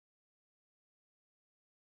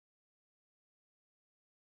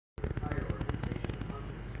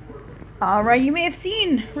Alright, you may have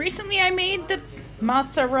seen, recently I made the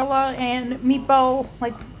mozzarella and meatball,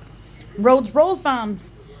 like, Rhodes Rolls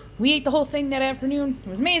bombs. We ate the whole thing that afternoon. It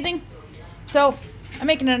was amazing. So, I'm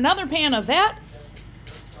making another pan of that.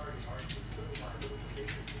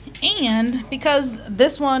 And because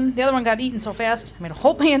the other one got eaten so fast, I made a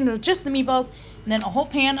whole pan of just the meatballs. And then a whole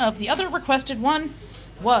pan of the other requested one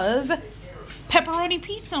was pepperoni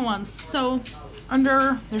pizza ones. So,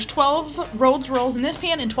 there's 12 Rhodes rolls in this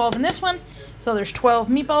pan and 12 in this one. So there's 12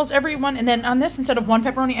 meatballs every one. And then on this, instead of one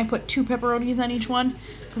pepperoni, I put 2 pepperonis on each one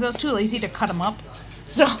because I was too lazy to cut them up.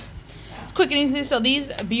 So it's quick and easy. So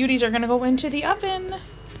these beauties are going to go into the oven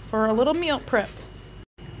for a little meal prep.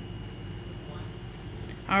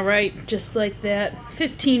 All right, just like that,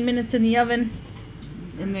 15 minutes in the oven.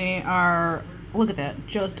 And they are, look at that,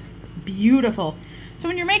 just beautiful. So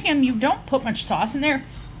when you're making them, you don't put much sauce in there.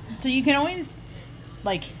 So you can always,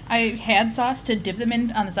 like, I had sauce to dip them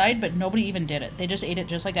in on the side, but nobody even did it. They just ate it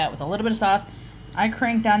just like that with a little bit of sauce. I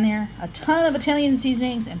cranked on there a ton of Italian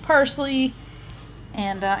seasonings and parsley.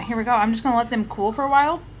 And here we go. I'm just going to let them cool for a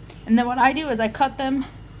while. And then what I do is I cut them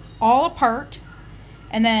all apart.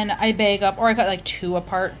 And then I bag up, or I cut like 2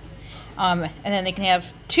 apart. And then they can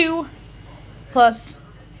have 2 plus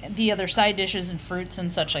the other side dishes and fruits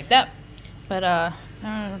and such like that. But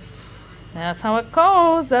that's how it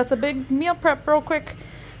goes. That's a big meal prep real quick.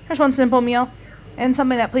 There's one simple meal and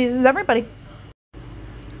something that pleases everybody.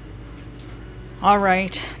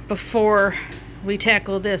 Alright, before we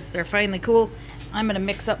tackle this, they're finally cool. I'm going to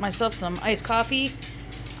mix up myself some iced coffee.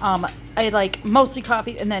 I like mostly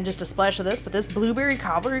coffee and then just a splash of this. But this blueberry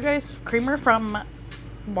cobbler, you guys, creamer from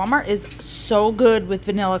Walmart is so good with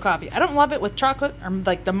vanilla coffee. I don't love it with chocolate or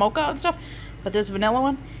like the mocha and stuff. But this vanilla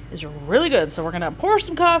one is really good. So we're going to pour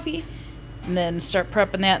some coffee and then start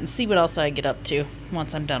prepping that and see what else I get up to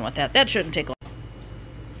once I'm done with that. That shouldn't take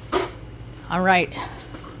long. Alright,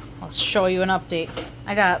 let's show you an update.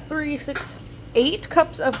 I got 3, 6, 8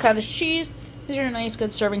 cups of cottage cheese. These are a nice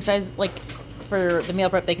good serving size. Like for the meal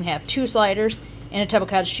prep, they can have 2 sliders and a tub of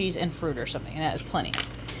cottage cheese and fruit or something, and that is plenty.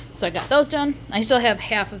 So I got those done. I still have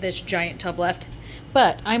half of this giant tub left,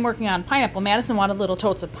 but I'm working on pineapple. Madison wanted little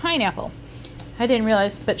totes of pineapple. I didn't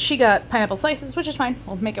realize, but she got pineapple slices, which is fine.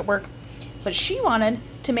 We'll make it work. But she wanted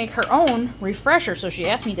to make her own refresher, so she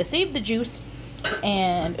asked me to save the juice,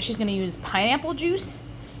 and she's going to use pineapple juice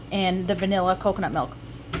and the vanilla coconut milk.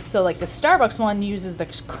 So like the Starbucks one uses the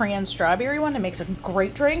cran strawberry one. It makes a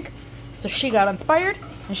great drink. So she got inspired,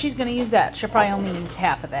 and she's going to use that. She'll probably only use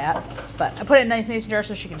half of that. But I put it in a nice mason jar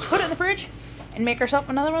so she can just put it in the fridge and make herself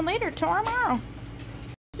another one later, tomorrow.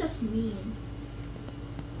 Stuff's mean.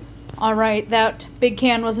 Alright, that big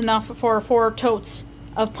can was enough for 4 totes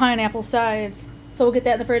of pineapple sides. So we'll get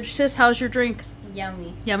that in the fridge. Sis, how's your drink?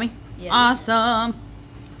 Yummy. Yummy? Yummy. Awesome.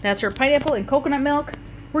 That's her pineapple and coconut milk.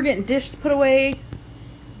 We're getting dishes put away.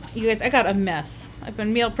 You guys, I got a mess. I've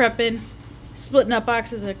been meal prepping, splitting up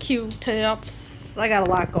boxes of Q-tips. I got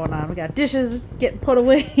a lot going on. We got dishes getting put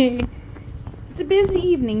away. It's a busy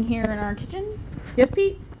evening here in our kitchen. Yes,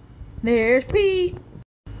 Pete? There's Pete.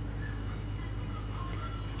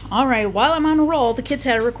 Alright, while I'm on a roll, the kids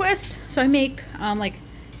had a request. So I make like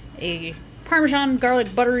a Parmesan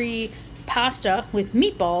garlic buttery pasta with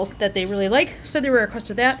meatballs that they really like. So they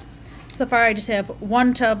requested that. So far I just have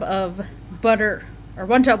 1 tub of butter, or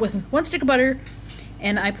 1 tub with 1 stick of butter.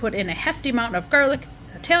 And I put in a hefty amount of garlic,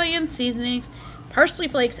 Italian seasoning, parsley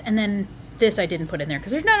flakes, and then this I didn't put in there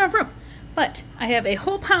because there's not enough room. But I have a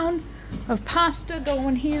whole pound of pasta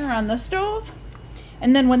going here on the stove.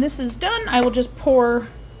 And then when this is done, I will just pour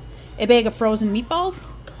a bag of frozen meatballs.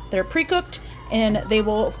 They're pre-cooked and they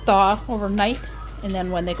will thaw overnight, and then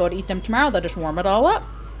when they go to eat them tomorrow, they'll just warm it all up,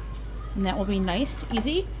 and that will be nice,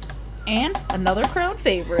 easy, and another crowd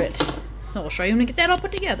favorite. So we'll show you when we get that all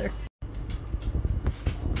put together.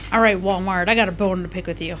 Alright, Walmart, I got a bone to pick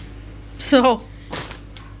with you. So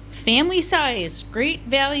family size, great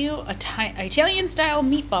value, Italian style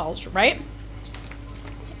meatballs, right?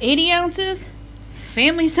 80 ounces,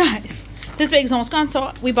 family size. This bag is almost gone,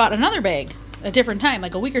 so we bought another bag a different time,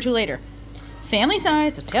 like a week or 2 later. Family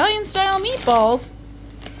size, Italian style meatballs,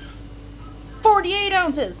 48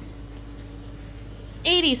 ounces.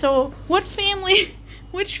 80, so which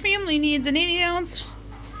family needs an 80 ounce,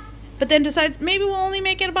 but then decides maybe we'll only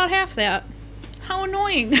make it about half that? How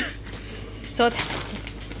annoying. So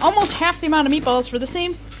it's almost half the amount of meatballs for the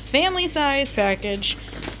same family size package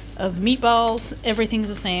of meatballs. Everything's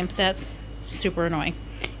the same. That's super annoying.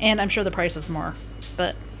 And I'm sure the price is more,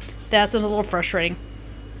 but that's a little frustrating.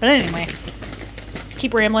 But anyway,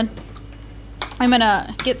 keep rambling. I'm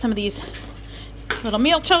gonna get some of these little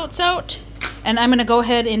meal totes out And I'm going to go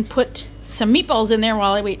ahead and put some meatballs in there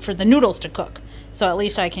while I wait for the noodles to cook. So at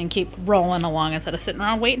least I can keep rolling along instead of sitting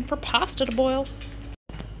around waiting for pasta to boil.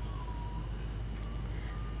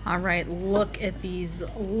 Alright, look at these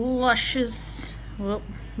luscious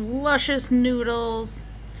noodles.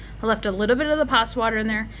 I left a little bit of the pasta water in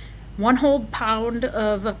there. 1 whole pound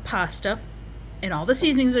of pasta. And all the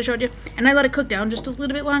seasonings I showed you. And I let it cook down just a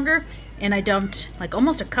little bit longer. And I dumped like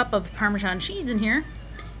almost a cup of Parmesan cheese in here.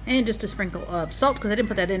 And just a sprinkle of salt because I didn't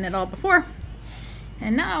put that in at all before.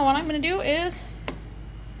 And now what I'm going to do is,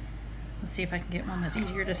 let's see if I can get one that's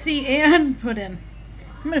easier to see and put in.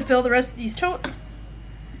 I'm going to fill the rest of these totes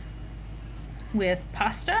with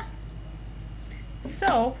pasta.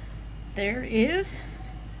 So there is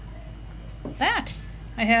that.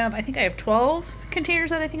 I think I have 12 containers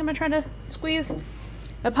that I think I'm going to try to squeeze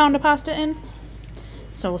a pound of pasta in.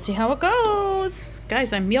 So we'll see how it goes.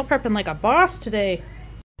 Guys, I'm meal prepping like a boss today.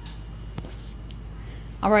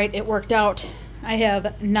 Alright, it worked out. I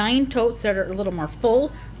have 9 totes that are a little more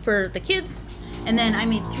full for the kids. And then I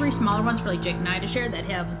made 3 smaller ones for like Jake and I to share that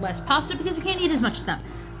have less pasta because we can't eat as much as them.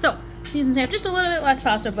 So these ones have just a little bit less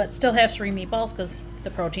pasta but still have 3 meatballs because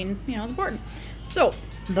the protein, you know, is important. So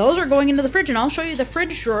those are going into the fridge, and I'll show you the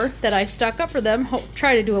fridge drawer that I stock up for them.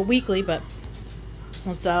 Try to do it weekly, but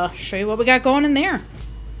let's show you what we got going in there.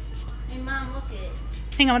 Hey Mom, look at it.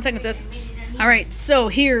 Hang on one second, sis. Alright, so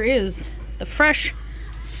here is the fresh,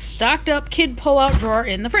 stocked up kid pull-out drawer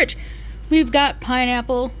in the fridge. We've got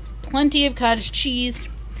pineapple, plenty of cottage cheese,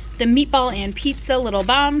 the meatball and pizza little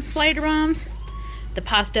slider bombs, the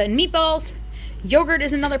pasta and meatballs. Yogurt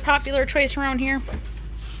is another popular choice around here.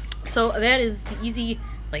 So that is the easy,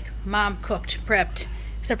 like, mom cooked, prepped,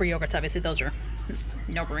 except for yogurts, obviously. Those are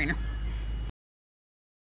no-brainer.